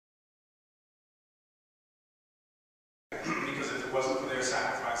it wasn't for their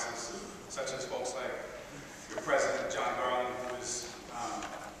sacrifices, such as folks like your president, John Garland, who is,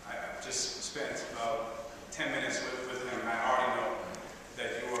 I just spent about 10 minutes with him, and I already know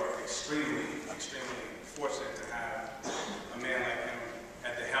that you are extremely, extremely fortunate to have a man like him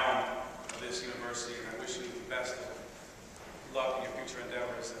at the helm of this university, and I wish you the best of luck in your future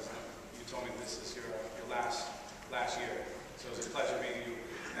endeavors. As you told me this is your last year, so it's a pleasure meeting you.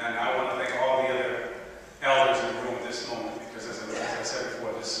 And I want to thank all the other elders in the room at this moment, because as I said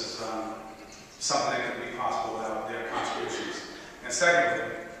before, this is something that couldn't be possible without their contributions. And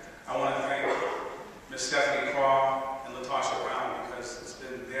secondly, I want to thank Ms. Stephanie Craw and Latasha Brown, because it's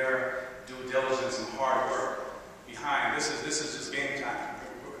been their due diligence and hard work behind. This is just game time.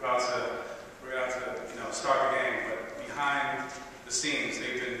 We're about to start the game, but behind the scenes,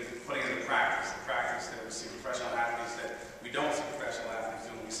 they've been putting in the practice that we see professional athletes that we don't see professional athletes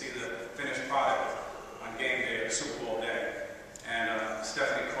doing. We see the finished product on game day or Super Bowl day. And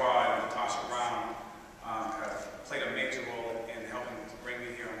Stephanie Craw and Latasha Brown have played a major role in helping to bring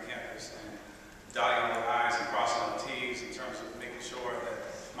me here on campus and dotting on the I's and crossing on the T's in terms of making sure that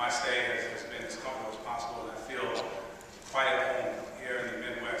my stay has been as comfortable as possible. And I feel quite at home here in the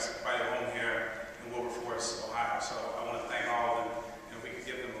Midwest, quite at home here in Wilberforce, Ohio. So I want to thank all of them, and if we could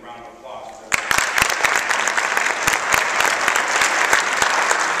give them a round of applause.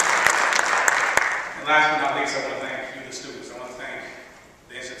 And last but not least, I want to thank you, the students. I want to thank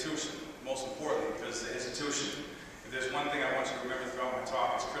the institution, most importantly, because the institution, if there's one thing I want you to remember throughout my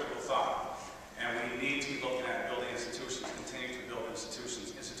talk, it's critical thought. And we need to be looking at building institutions, continue to build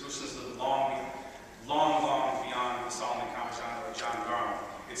institutions. Institutions that long beyond the Solomon Kammajana or John Garland.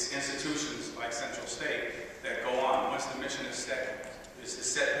 It's institutions like Central State that go on. Once the mission is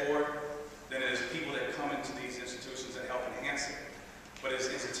set forward, then it is people that come into these institutions that help enhance it. But it's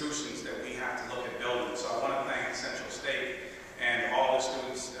institutions that we have to look at building. So I want to thank Central State and all the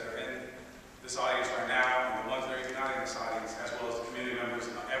students that are in this audience right now, and the ones that are not in this audience, as well as the community members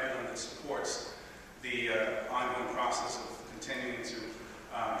and everyone that supports the ongoing process of continuing to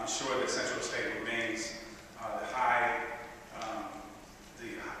ensure that Central State remains the high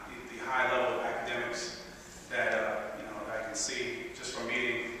level of academics that that I can see just from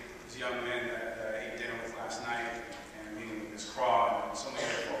meeting these young men that I ate dinner with last night, and meeting Ms. Craw and so many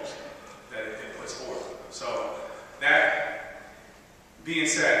other folks that it puts forth. So that being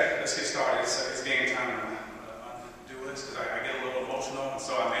said, let's get started. It's game time to do this, because I get a little emotional, and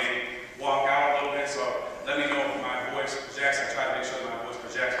so I may walk out a little bit. So let me know if my voice projects. I try to make sure that my voice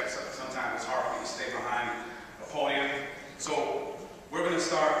projects, but sometimes it's hard for me to stay behind a podium. So we're going to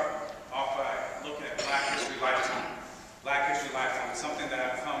start off by looking at Black History Lifetime. Black History Lifetime is something that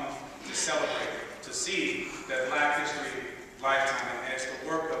I've come to celebrate, to see that Black History Lifetime, and it's the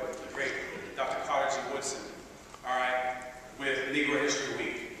work of the great Dr. Carter G. Woodson, all right, with Negro History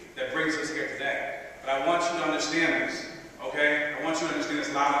Week, that brings us here today. But I want you to understand this, okay? I want you to understand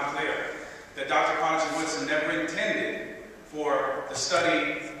this loud and clear, that Dr. Carter G. Woodson never intended for the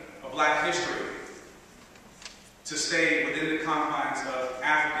study of Black history to stay within the confines of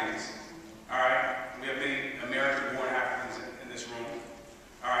Africans, all right? We have many American-born Africans in this room,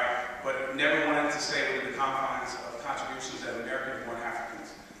 all right? But never wanted to stay within the confines of contributions that American-born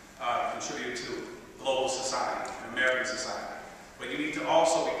Africans contributed to global society, American society. But you need to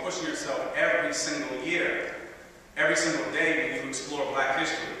also be pushing yourself every single year, every single day when you explore Black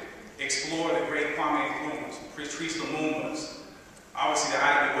history. Explore the great Kwame Nkrumahs, Patrice Lumumba's, obviously the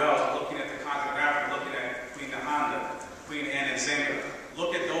Ida B. Wells, looking at the continent of Africa, looking at Queen Nahanda, Queen Anne Nzinga.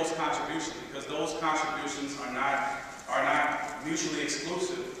 Look at those contributions, because those contributions are not mutually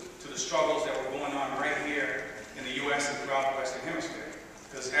exclusive to the struggles that were going on right here in the U.S. and throughout the Western Hemisphere.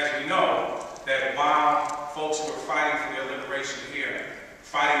 Because as we know, that while folks who are fighting for their liberation here,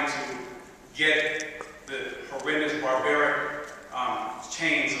 fighting to get the horrendous, barbaric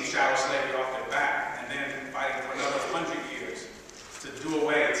chains of chattel slavery off their back, and then fighting for another 100 years to do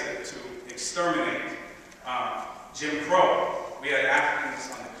away, to exterminate Jim Crow, we had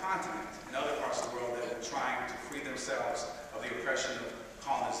Africans on the continent and other parts of the world that were trying to free themselves of the oppression of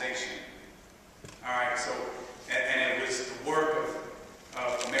colonization. All right, so, and it was the work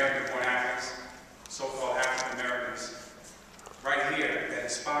of American-born Africans, so-called African Americans, right here that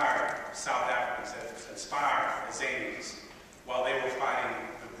inspired South Africans, that inspired Azanians, while they were fighting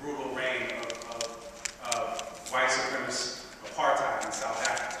the brutal reign of white supremacist apartheid in South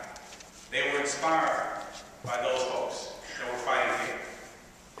Africa. They were inspired by those folks that were fighting here.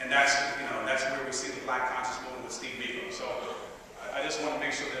 And that's where we see the Black Conscious Movement with Steve Biko. So I just want to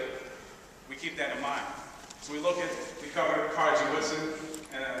make sure that we keep that in mind. So we covered Carter G. Woodson,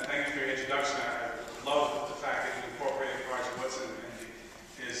 and thank you for your introduction. I love the fact that you incorporated Carter G. Woodson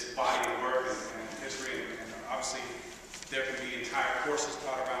courses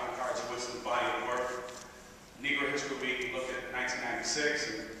taught around College of Wisdom's body of work. Negro History Week, we looked at 1996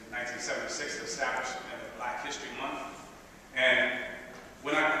 and 1976 to establish Black History Month. And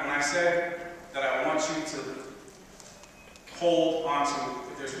when I said that I want you to hold on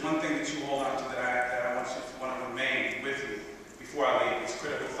to, if there's one thing that you hold on to that I want you to want to remain with you before I leave, it's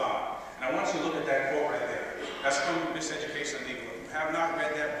critical thought. And I want you to look at that quote right there. That's from Miseducation of Negro. If you have not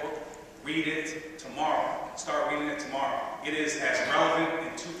read that book, read it tomorrow. Start reading it tomorrow. It is as relevant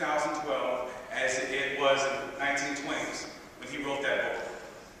in 2012 as it was in the 1920s when he wrote that book.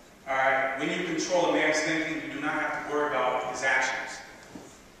 All right? When you control a man's thinking, you do not have to worry about his actions.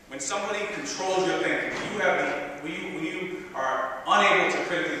 When somebody controls your thinking, when you are unable to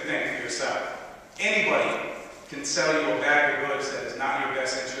critically think for yourself, anybody can sell you a bag of goods that is not in your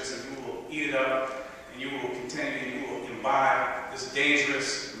best interest, and you will eat it up, and you will continue, and you will imbibe this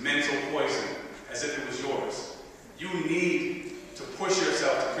dangerous mental poison as if it was yours. You need to push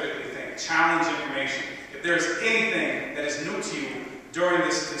yourself to critically think, challenge information. If there's anything that is new to you during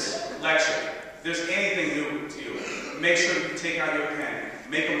this lecture, if there's anything new to you, make sure that you take out your pen,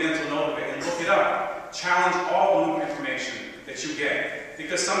 make a mental note of it, and look it up. Challenge all new information that you get.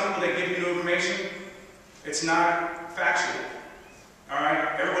 Because some people that give you new information, it's not factual.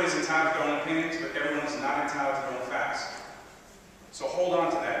 Alright? Everybody's entitled to their own opinions, but everyone is not entitled to their own facts. So hold on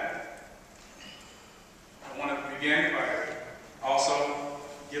to that. I want to begin by also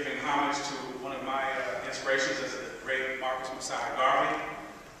giving homage to one of my inspirations as the great Marcus Messiah Garvey,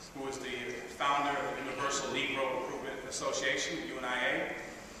 who is the founder of the Universal Negro Improvement Association, UNIA.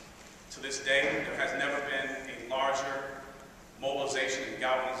 To this day, there has never been a larger mobilization and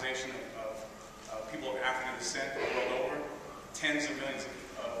galvanization of people of African descent the world over. Tens of millions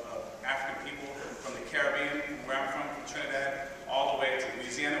of African people from the Caribbean, where I'm from Trinidad, all the way to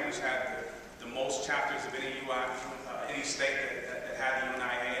Louisiana, which had the most chapters of any state that had the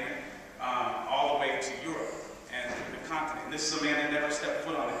UNIA in it, all the way to Europe and the continent. And this is a man that never stepped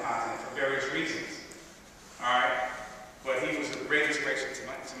foot on the continent for various reasons. All right? But he was a great inspiration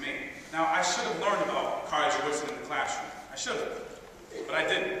to me. Now, I should have learned about College of Wisdom in the classroom. I should have. But I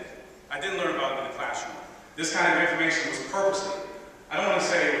didn't. I didn't learn about it in the classroom. This kind of information was purposely, I don't want to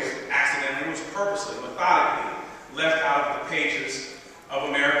say it was accidental, it was purposely, methodically left out of the pages of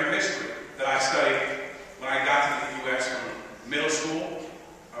American history that I studied when I got to the U.S. from middle school,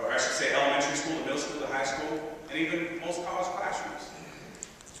 or I should say elementary school to middle school to high school, and even most college classrooms.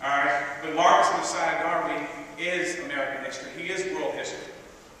 All right? But Marcus Messiah Garvey is American history. He is world history.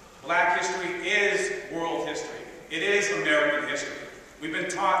 Black history is world history. It is American history. We've been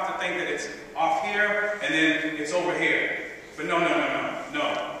taught to think that it's off here and then it's over here. But no.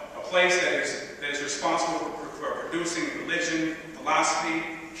 A place that is responsible for producing religion, philosophy,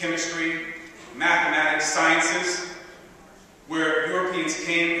 chemistry, mathematics, sciences, where Europeans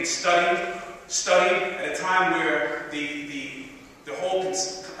came and studied at a time where the whole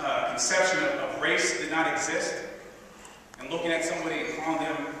conception of race did not exist. And looking at somebody and calling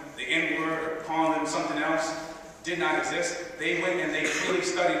them the N-word or calling them something else did not exist. They went and they really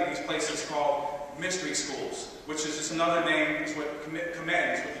studied these places called mystery schools, which is just another name, is what Kemet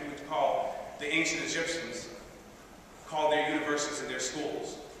is what you would call the ancient Egyptians called their universities and their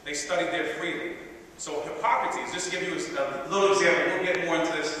schools. They studied there freely. So Hippocrates, just to give you a little example, we'll get more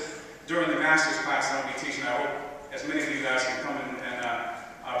into this during the master's class that I'll be teaching. I hope as many of you guys can come in and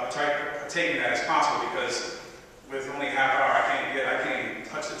partake in that as possible, because with only a half hour, I can't even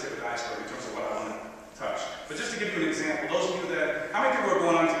touch the tip of the iceberg in terms of what I want to touch. But just to give you an example, those of you that, how many people are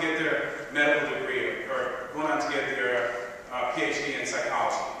going on to get their medical degree or going on to get their PhD in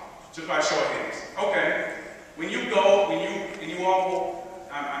psychology? Just by show of hands. Okay. When you go, and you all will,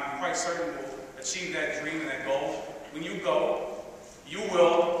 I'm quite certain will achieve that dream and that goal. When you go, you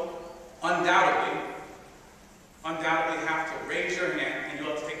will undoubtedly have to raise your hand and you'll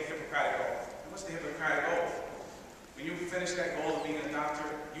have to take the Hippocratic Oath. And what's the Hippocratic Oath? When you finish that goal of being a doctor,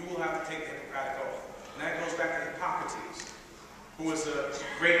 you will have to take the Hippocratic Oath. And that goes back to Hippocrates, who was a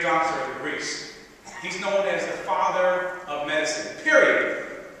great doctor of Greece. He's known as the father of medicine, period.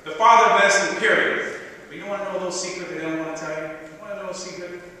 The father of medicine, period. But you want to know a little secret that they don't want to tell you? You want to know a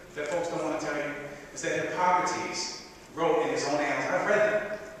secret that folks don't want to tell you? Is that Hippocrates wrote in his own annals, I've read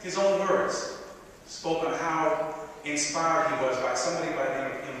them, his own words, spoke on how inspired he was by somebody by the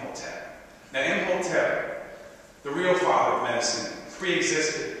name of Imhotep. Now Imhotep, the real father of medicine,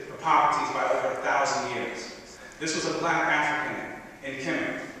 pre-existed Hippocrates by over 1,000 years. This was a black African in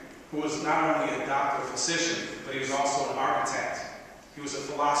Kemet who was not only a doctor, physician, but he was also an architect. He was a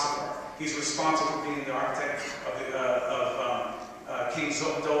philosopher. He's responsible for being the architect of King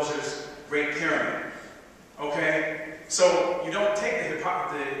Dozer's Great Pyramid. Okay? So you don't take the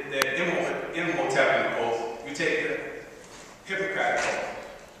Imhotep oath, you take the Hippocratic oath.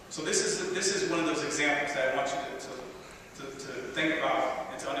 So this is one of those examples that I want you to think about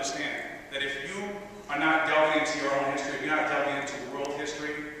and to understand. That if you are not delving into your own history, if you're not delving into world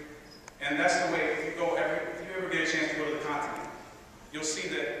history, and that's the way, if you ever get a chance to go to the continent, you'll see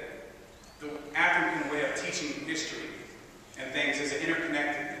that the African way of teaching history and things is an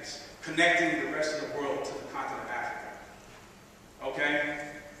interconnectedness, connecting the rest of the world to the continent of Africa. Okay?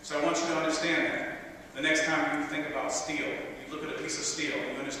 So I want you to understand that. The next time you think about steel, you look at a piece of steel,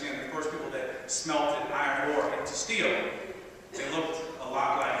 and you understand the first people that smelted iron ore into steel, they looked a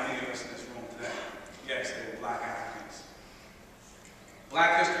lot like many of us in this room today. Yes, they were black Africans.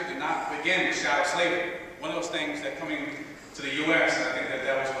 Black history did not begin with chattel slavery. One of those things that coming to the U.S., and I think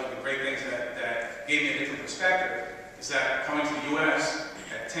that was one of the great things that gave me a different perspective, is that coming to the U.S.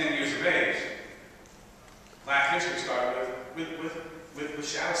 at 10 years of age, black history started with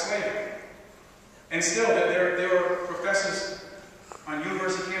chattel slavery. And still, there are professors on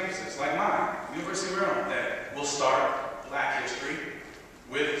university campuses, like mine, University of Maryland, that will start black history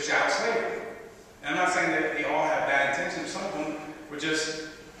with chattel slavery. And I'm not saying that they all have bad intentions. Some of them were just,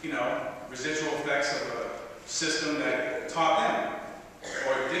 residual effects of a system that taught them,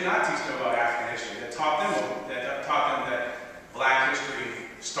 or did not teach them about African history, that taught them that black history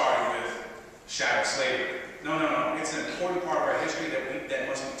started with chattel slavery. No. It's an important part of our history that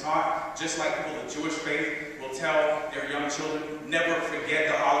must be taught. Just like people of the Jewish faith will tell their young children, never forget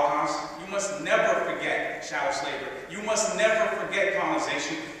the Holocaust. You must never forget chattel slavery. You must never forget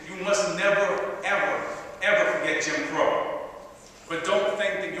colonization. You must never, ever forget Jim Crow. But don't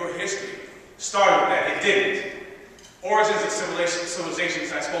think that your history started with that. It didn't. Origins of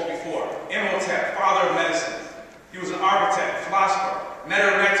civilizations, I spoke before. Imhotep, father of medicine. He was an architect, philosopher,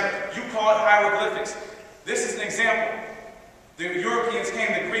 Meter. You call it hieroglyphics. This is an example. The Europeans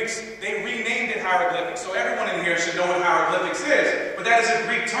came, the Greeks, they renamed it hieroglyphics. So everyone in here should know what hieroglyphics is. But that is a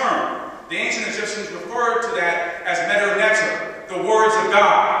Greek term. The ancient Egyptians referred to that as Meter, the words of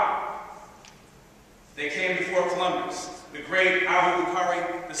God. They came before Columbus. The great Abu Bakr II,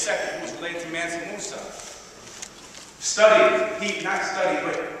 who was related to Mansa Musa,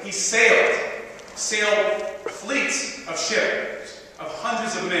 he sailed fleets of ships, of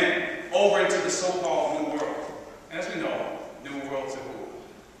hundreds of men, over into the so-called New World. And as we know, New World to who?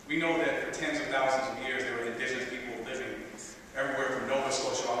 We know that for tens of thousands of years there were indigenous people living everywhere from Nova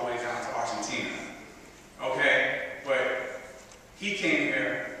Scotia all the way down to Argentina. Okay? But he came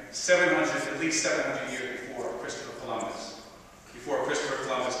here at least 700 years before Christopher Columbus. Before Christopher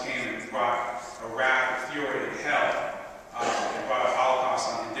Columbus came and brought a wrath, a fury, and hell, and brought a Holocaust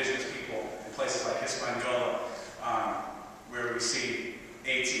on indigenous people in places like Hispaniola, where we see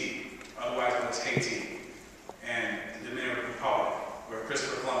Haiti, otherwise known as Haiti, and the Dominican Republic, where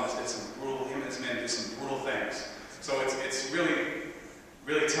Christopher Columbus him and his men did some brutal things. So it's really,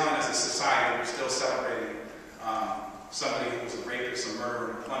 really telling us as a society that we're still celebrating somebody who was a rapist, a murderer,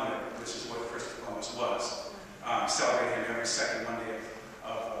 and a plunderer, which is what Christopher Columbus was. Celebrating him every second Monday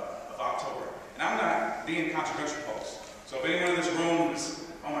of October. And I'm not being controversial, folks. So if anyone in this room is,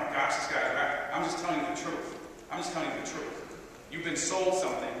 oh my gosh, this guy's right, I'm just telling you the truth. I'm just telling you the truth. You've been sold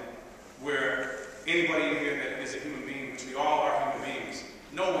something where anybody in here that is a human being, which we all are human beings,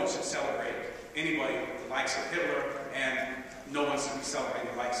 no one should celebrate anybody the likes of Hitler, and no one should be celebrating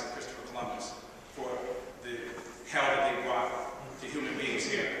the likes of Christopher Columbus for the hell that they brought to human beings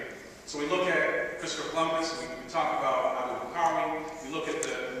here. So we look at Christopher Columbus, we talk about Abu Bakr, we look at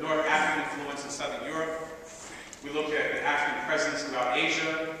the North African influence in Southern Europe, we look at the African presence throughout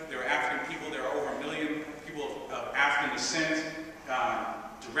Asia. There are African people, there are over 1 million people of African descent,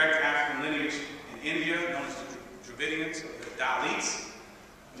 direct African lineage in India, known as the Dravidians, or the Dalits.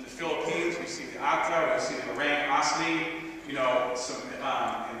 In the Philippines, we see the Ata, we see the Orang Asli, in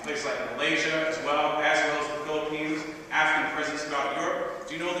places like Malaysia as well as the Philippines, African presence throughout Europe.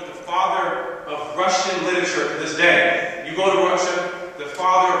 Do you know that the father of Russian literature to this day, you go to Russia, the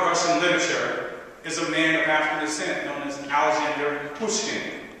father of Russian literature is a man of African descent known as Alexander Pushkin.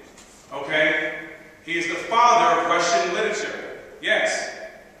 Okay? He is the father of Russian literature. Yes.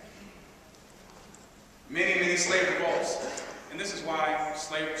 Many, many slave revolts. And this is why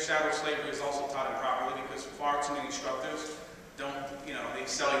shadow slavery is also taught improperly, because far too many instructors don't, they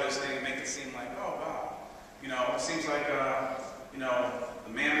sell you this thing and make it seem like, oh wow, it seems like, the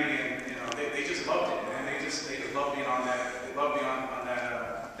mammy and, they just loved it, man. They just love being on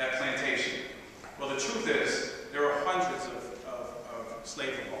that plantation. Well, the truth is, there are hundreds of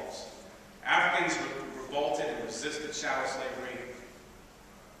slave revolts. Africans revolted and resisted chattel slavery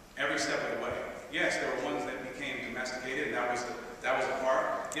every step of the way. Yes, there were ones that became domesticated, and that was the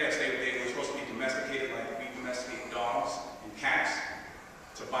part. Yes, they were supposed to be domesticated like we domesticate dogs and cats,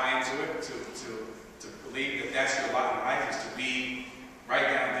 to buy into it, to believe that that's your lot in life, is to be right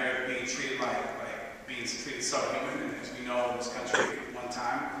down there being treated like being treated subhuman. And as we know in this country, at one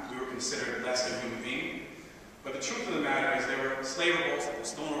time, we were considered less than a human being. But the truth of the matter is there were slave revolts, like the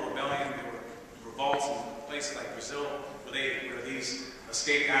Stonewall Rebellion, there were revolts in places like Brazil, where these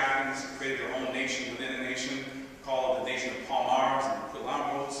escaped Africans created their own nation within a nation, called the nation of Palmares and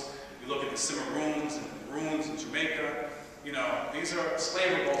Quilambos. You look at the Cimarroons and the Maroons in Jamaica. You know, these are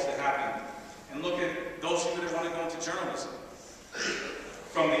slave revolts that happened. And look at those people that want to go into journalism.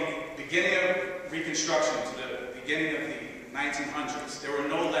 From the beginning of Reconstruction to the beginning of the 1900s, there were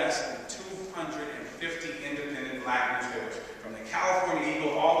no less than 250 independent black newspapers, from the California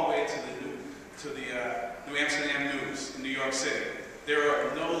Eagle all the way to the New Amsterdam News in New York City. There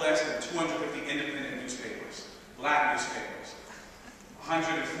are no less than 250 independent newspapers, black newspapers.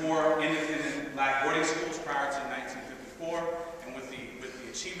 104 independent black boarding schools prior to 1954, and with the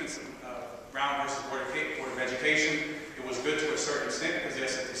achievements of Brown versus Board of Education, it was good to a certain extent because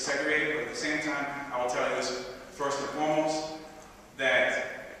yes, it desegregated, but at the same time, I will tell you this first and foremost, that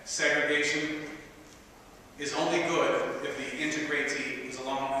segregation is only good if the integratee is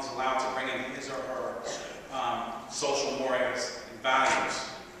allowed to bring in his or her social mores and values.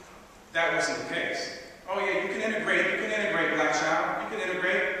 That wasn't the case. Oh yeah, you can integrate, black child, you can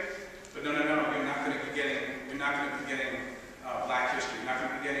integrate, but no, you're not going to be getting black history. You're not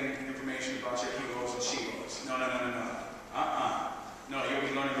going to be getting information about your heroes and sheroes. No. No, you'll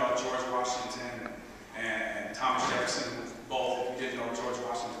be learning about George Washington and Thomas Jefferson, both. If you didn't know, George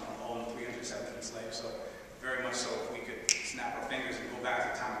Washington owned 317 slaves, so very much so if we could snap our fingers and go back to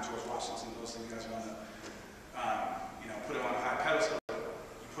the time of George Washington, those things you guys want to, put him on a high pedestal. You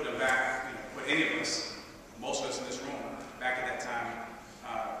put him back, put any of us, most of us in this room, back at that time,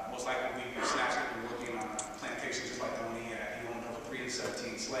 most likely we'd be snatched up and working on plantations just like the one he had. He owned over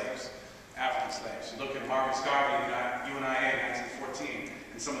 317 slaves, African slaves. You look at Marcus Garvey, UNIA in 1914,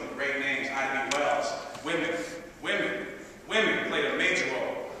 and some of the great names, Ida B. Wells. Women played a major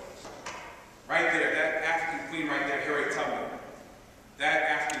role. Right there, that African queen right there, Harriet Tubman. That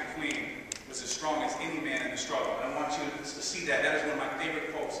African queen was as strong as any man in the struggle. And I want you to see that. That is one of my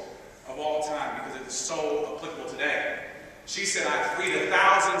favorite quotes of all time because it is so applicable today. She said, I freed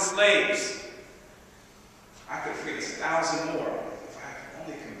 1,000 slaves. I could have freed 1,000 more if I could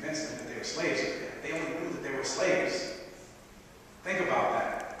only convince them that they were slaves. They only knew that they were slaves. Think about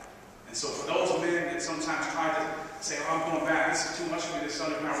that. And so for those men that sometimes try to say, oh, I'm going back, this is too much for me, this is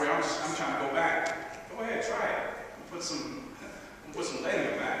underground way, I'm trying to go back. Go ahead, try it. Put some lead in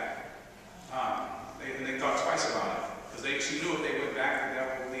your back. They thought twice about it. Because she knew if they went back,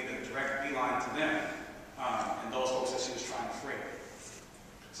 that would lead a direct beeline to them. And those folks that she was trying to free.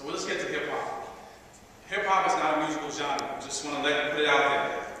 So let's get to hip-hop. Hip-hop is not a musical genre. I just want to put it out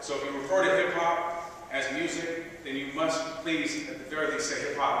there. So if you refer to hip-hop as music, then you must please, at the very least, say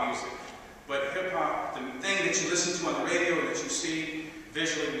hip-hop music. But hip-hop, the thing that you listen to on the radio and that you see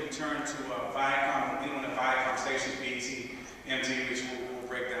visually when you turn to Viacom, anyone at Viacom stations, BET, MTV, which we'll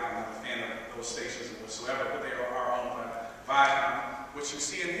break down. I'm not a fan of those stations whatsoever, but they are owned by Viacom. What you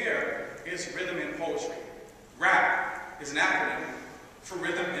see in here is rhythm and poetry. Rap is an acronym for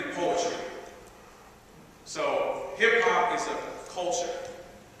rhythm and poetry. So hip-hop is a culture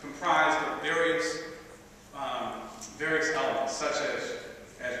comprised of various elements, such as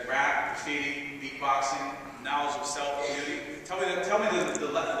rap, graffiti, beatboxing, knowledge of self, community. Tell me the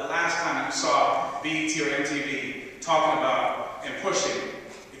last time you saw BET or MTV talking about and pushing.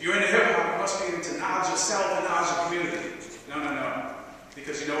 If you're into hip-hop, you must be into knowledge of self and knowledge of community. No.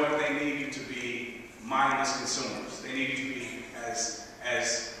 Because you know what? They need you to be mindless consumers. They need you to be as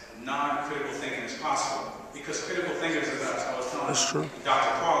non-critical thinking as possible. Because critical thinkers, as I was telling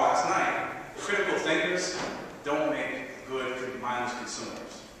Dr. Paul last night, critical thinkers don't make good mindless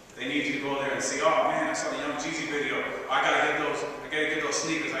consumers. They need you to go there and say, oh man, I saw the Young Jeezy video. I gotta get those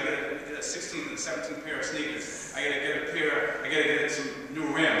sneakers. I gotta get a 16th and 17th pair of sneakers. I gotta get some new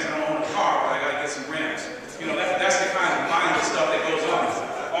rims. I don't own a car, but I gotta get some rims. That's the kind of mindless stuff that goes on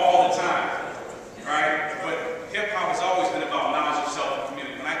all the time. Right? But hip-hop has always been about knowledge of self and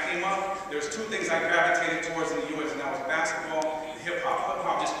community. When I came up, there's two things I gravitated towards in the U.S., and that was basketball and hip-hop.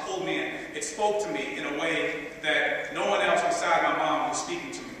 Hip-hop just pulled me in. It spoke to me in a way that no one else beside my mom was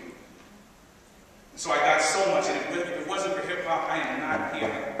speaking to me. So I got so much, and if it wasn't for hip-hop, I am not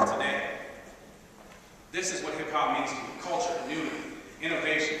here today. This is what hip-hop means to me: culture, community,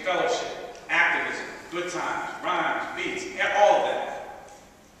 innovation, fellowship, activism, good times, rhymes, beats, all of that.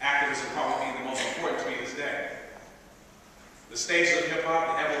 Activism probably being the most important to me this day. The stages of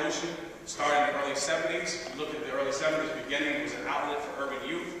hip-hop, the evolution, started in the early 70s. You look at the early 70s, the beginning was an outlet for urban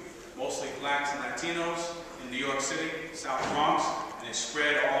youth, mostly blacks and Latinos in New York City, South Bronx, and it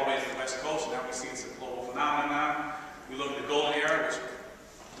spread all the way to the West Coast. Now we see it's a global phenomenon now. We look at the golden era, which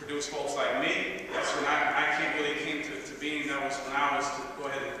produced folks like me. That's when I really came to being. That was when I was, to go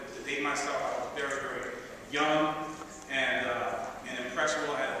ahead and to date myself, I was very, very young and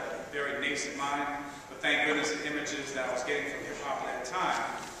impressionable. I had a very nascent mind. But thank goodness the images that I was getting from hip-hop at that time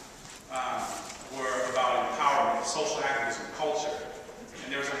were about empowerment, social activism, culture.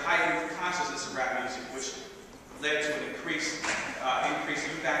 And there was a heightened consciousness of rap music, which led to an increased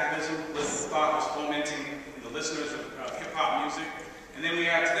youth activism. Political thought was fomenting in the listeners of hip-hop music. And then we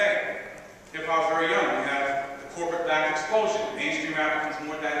have today. Hip-hop is very young. We have the corporate black explosion. Mainstream rap becomes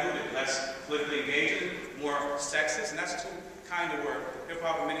more diluted, less politically engaging, more sexist, and that's too kind of word.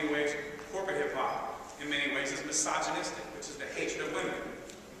 Hip-hop in many ways, corporate hip-hop in many ways is misogynistic, which is the hatred of women.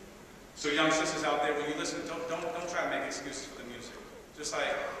 So young sisters out there, when you listen, don't try to make excuses for the music. Just like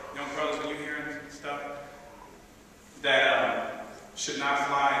young brothers, when you're hearing stuff that should not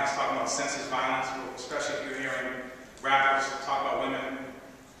fly, and it's talking about senseless violence, especially if you're hearing rappers talk about women,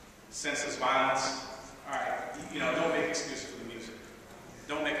 senseless violence. All right, don't make excuses for the music.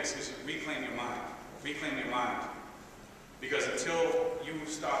 Don't make excuses. Reclaim your mind. Reclaim your mind. Because until you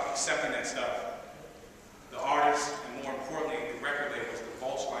start accepting that stuff, the artists, and more importantly, the record labels, the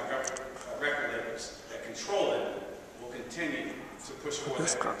vulture-like record labels that control it, will continue to push forward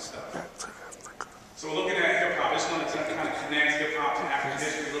that kind of stuff. So we're looking at hip-hop. I just wanted to kind of connect hip-hop to African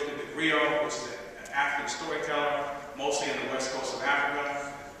history. We looked at the griot, which is an African storyteller, mostly in the west coast of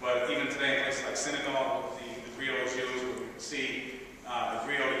Africa. But even today, in places like Senegal, the griot is used. We see the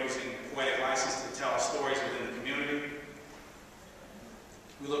griot using poetic license to tell stories within the community.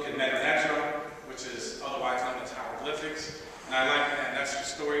 We look at Medu Neter, which is otherwise known as hieroglyphics. And I like that. That's the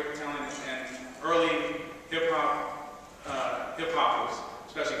storytelling. And early hip-hoppers,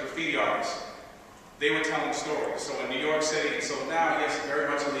 especially graffiti artists, they were telling stories. So in New York City, and so now, yes, very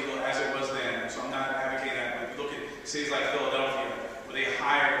much illegal as it was then. So I'm not advocating that. But if you look at cities like Philadelphia, where they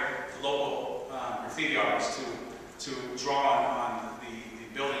hired local graffiti artists to draw on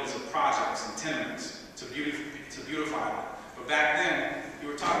the buildings of projects and tenements to beautify them. But back then, you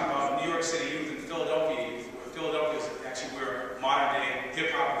were talking about New York City youth and Philadelphia youth, where Philadelphia is actually where modern day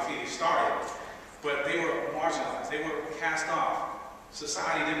hip-hop graffiti started. But they were marginalized. They were cast off.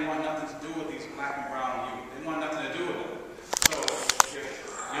 Society didn't want nothing to do with these black and brown youth. They didn't want nothing to do with them. So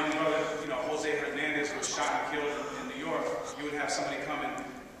if young brother, Jose Hernandez was shot and killed in New York, you would have somebody come and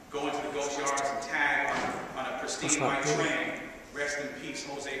go into the ghost yards and tag on a pristine white train, rest in peace,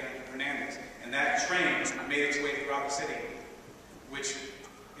 Jose Hernandez. And that train made its way throughout the city, which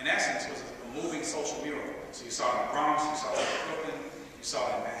in essence was a moving social mural. So you saw it in the Bronx, you saw it in Brooklyn, you saw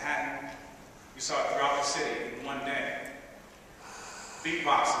it in Manhattan, you saw it throughout the city in one day.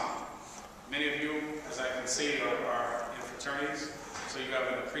 Beatboxing. Many of you, as I can see, are in fraternities, so you have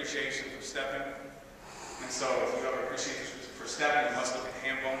an appreciation for stepping. And so if you have an appreciation for stepping, you must look at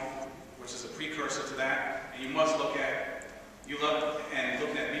hand bone, which is a precursor to that. And you must look at,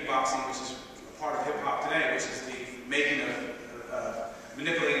 looking at beatboxing, which is a part of hip-hop today, which is the making of,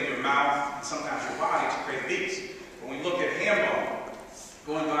 manipulating your mouth and sometimes your body to create beats. When we look at hand bone,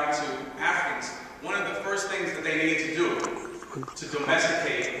 going back to Africans, one of the first things that they needed to do to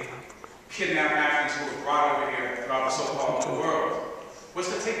domesticate kidnapped Africans who were brought over here throughout the so-called New World was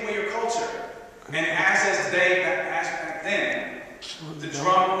to take away your culture. And as back then, the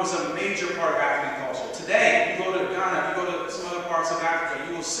drum was a major part of African culture. Today, you go to Ghana, you go to some other parts of Africa,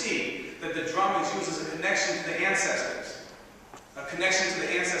 you will see that the drum is used as a connection to the ancestors. A connection to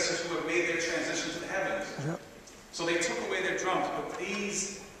the ancestors who have made their transition to the heavens. Yep. So they took away their drums, but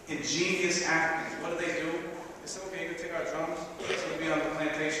these ingenious Africans, what did? They said, okay, you can take our drums, so we'll be on the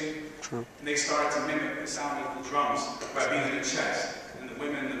plantation. True. And they started to mimic the sound of the drums by beating their chest. And the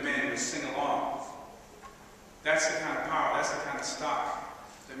women and the men would sing along. That's the kind of power, that's the kind of stock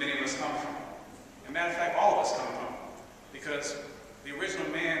that many of us come from. As a matter of fact, all of us come from. Because the original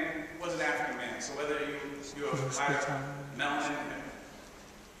man was an African man. So whether you're a black, melanin,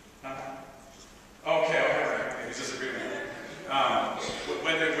 okay, we disagree with me.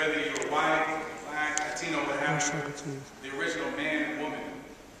 Whether you're white, black, Latino, what have you, the original man and woman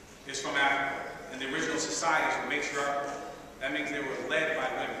is from Africa. And the original societies were matriarchal. That means they were led by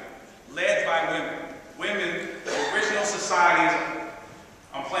women. Led by women. Women, the original societies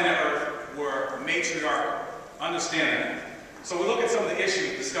on planet Earth were matriarchal. Understand that. So we look at some of the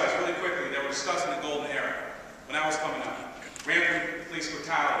issues discussed really quickly that were discussed in the golden era when I was coming up. Rampant police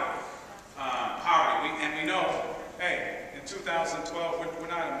brutality, poverty. And we know, hey, in 2012,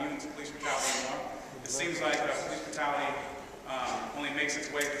 we're not immune to police brutality anymore. It seems like police brutality only makes its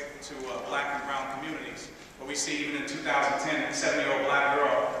way to black and brown communities. But we see even in 2010, a 7-year-old black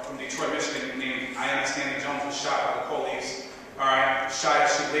girl from Detroit, Michigan, named Aiyana Stanley Jones was shot by the police. All right, shot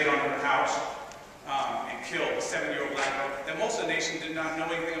as she laid on her couch and killed a 7-year-old black girl that most of the nation did not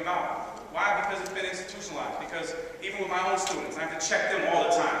know anything about. Why? Because it's been institutionalized. Because even with my own students, I have to check them all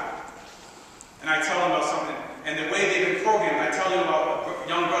the time. And I tell them about something. And the way they've been programmed, I tell them about a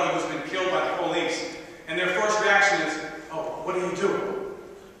young brother who's been killed by the police. And their first reaction is, oh, what do you do?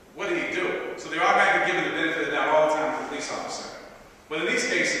 What do you do? So they're automatically given the benefit of the doubt all the time to the police officer. But in these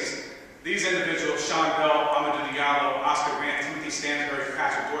cases, these individuals, Sean Bell, Amadou Diallo, Oscar Grant, Timothy Stansbury,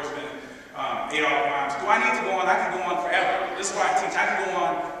 Patrick Dorsman, Adolph Grimes. Do I need to go on? I can go on forever. This is why I teach. I can go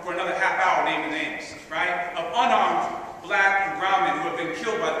on for another half hour naming names, right? Of unarmed black and brown men who have been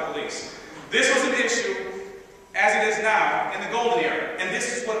killed by the police. This was an issue, as it is now, in the golden era. And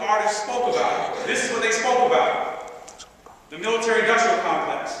this is what artists spoke about. This is what they spoke about. The military-industrial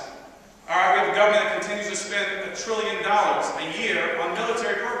complex. All right, we have a government that continues to spend $1 trillion a year on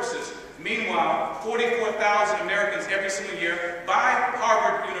military purposes. Meanwhile, 44,000 Americans every single year, by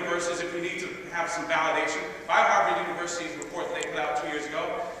Harvard universities, if we need to have some validation, by Harvard University's report that they put out 2 years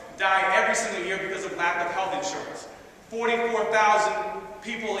ago, die every single year because of lack of health insurance. 44,000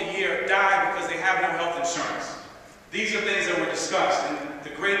 people a year die because they have no health insurance. These are things that were discussed, and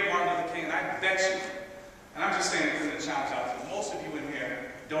the great Martin Luther King, and I bet you, and I'm just saying, putting the challenge out there, most of you in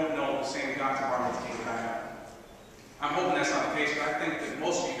here don't know the same Dr. Martin Luther King that I know. I'm hoping that's not the case, but I think that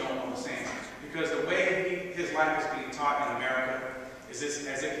most of you don't know the same. Because the way his life is being taught in America is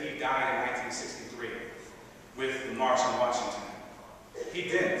as if he died in 1963 with the March on Washington. He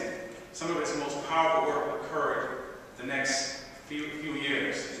didn't. Some of his most powerful work occurred the next few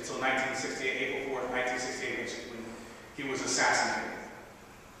years until 1968, April 4th, 1968, when he was assassinated.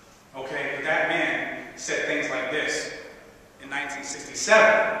 Okay, but that man said things like this in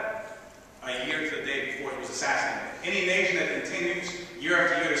 1967. A year to the day before he was assassinated. Any nation that continues year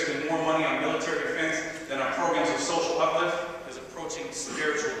after year to spend more money on military defense than on programs of social uplift is approaching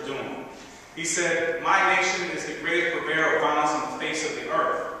spiritual doom. He said, my nation is the greatest purveyor of violence on the face of the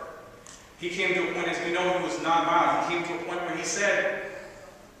earth. He came to a point, as we know, he was nonviolent. He came to a point where he said,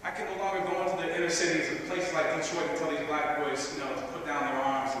 I can no longer go into the inner cities and places like Detroit and tell these black boys, to put down their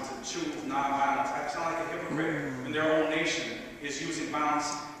arms and to choose nonviolence. I sound like a hypocrite when their own nation is using violence,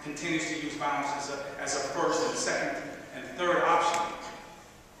 continues to use violence as a first and second and third option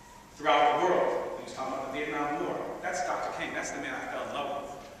throughout the world. He was talking about the Vietnam War. That's Dr. King. That's the man I fell in love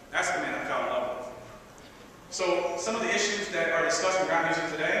with. That's the man I fell in love with. So some of the issues that are discussed in rap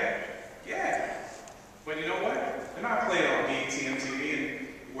music today, yeah. But you know what? They're not playing on BET, MTV, and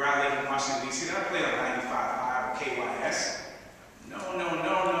where I live in Washington, D.C. They're not playing on 95.5 or KYS. No.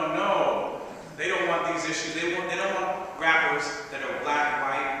 They don't want these issues. They don't want rappers that are black,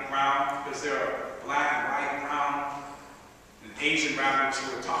 white, brown, because there are black, white, brown, and Asian rappers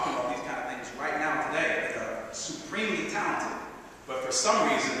who are talking about these kind of things right now today that are supremely talented. But for some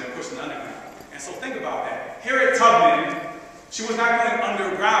reason, they're pushing the underground. And so think about that. Harriet Tubman, she was not going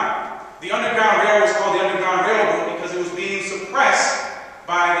underground. The Underground Railroad was called the Underground Railroad because it was being suppressed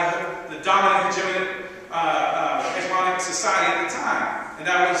by the dominant hegemonic society at the time. And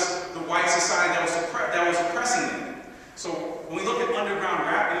that was the white society that was oppressing them. So when we look at underground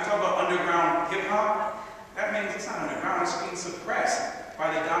rap, and you talk about underground hip-hop, that means it's not underground, it's being suppressed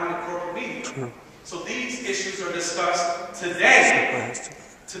by the dominant corporate media. True. So these issues are discussed today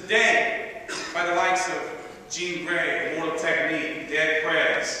by the likes of Jean Grey, Immortal Technique, Dead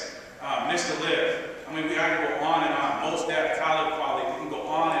Prez, Mr. Liv. I mean, we have to go on and on. Mos Def, Talib Kweli, we can go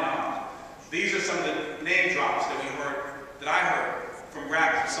on and on. These are some of the name drops that I heard from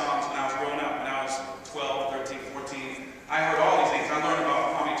rap songs when I was growing up, when I was 12, 13, 14. I heard all these names. I learned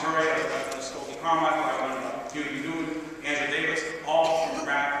about Kwame Ture, I learned about Stokely Carmichael, I learned about Huey Newton, Andrew Davis, all from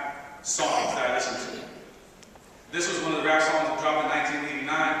rap songs that I listened to. This was one of the rap songs that dropped in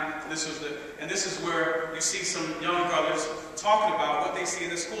 1989. This is where you see some young brothers talking about what they see in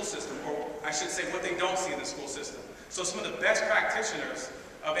the school system, or I should say what they don't see in the school system. So some of the best practitioners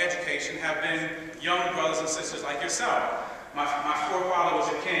of education have been young brothers and sisters like yourself. My forefather was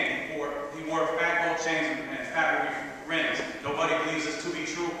a king. He wore fat gold chains and fat rings. Nobody believes this to be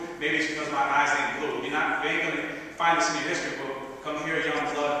true. Maybe it's because my eyes ain't blue. You ain't going to find this in your history book. Come here,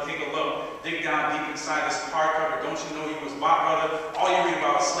 young blood, take a look. Dig down deep inside this hardcover. Don't you know he was bought, brother? All you read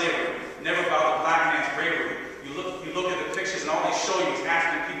about is slavery, never about the black man's bravery. You look at the pictures and all they show you is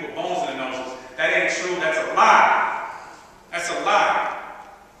African people with bones in their noses. That ain't true. That's a lie. That's a lie.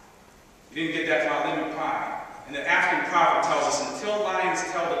 You didn't get that from our lemon pie. And the African proverb tells us, until lions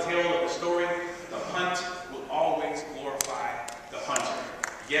tell the tale of the story, the hunt will always glorify the hunter.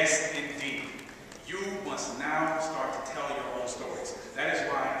 Yes, indeed. You must now start to tell your own stories. That is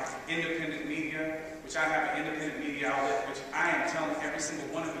why independent media, which I have an independent media outlet, which I am telling every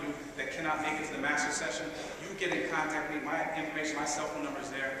single one of you that cannot make it to the master session, you get in contact with me. My information, my cell phone number is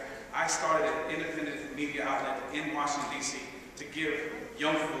there. I started an independent media outlet in Washington, D.C. to give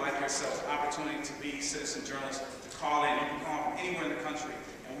young people like yourselves the opportunity to be citizen journalists, to call in. You can call from anywhere in the country,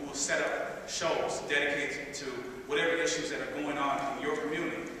 and we will set up shows dedicated to whatever issues that are going on in your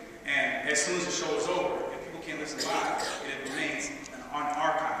community. And as soon as the show is over, if people can't listen live, it remains on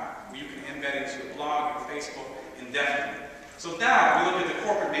archive where you can embed it into your blog, your Facebook, indefinitely. So now we look at the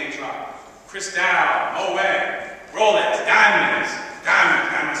corporate name drop. Cristal, Moet, Rolex, diamonds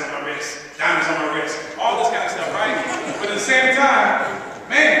on my wrist, diamonds on my wrist, all this kind of stuff, right? But at the same time,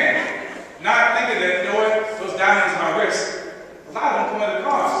 man, not thinking that, you know what, those diamonds on my wrist, a lot of them come at a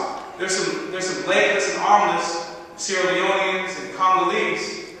cost. There's some legless and armless Sierra Leoneans and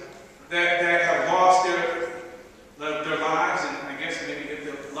Congolese that have lost their lives, and I guess maybe if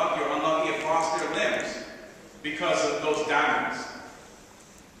they're lucky or unlucky, have lost their limbs because of those diamonds.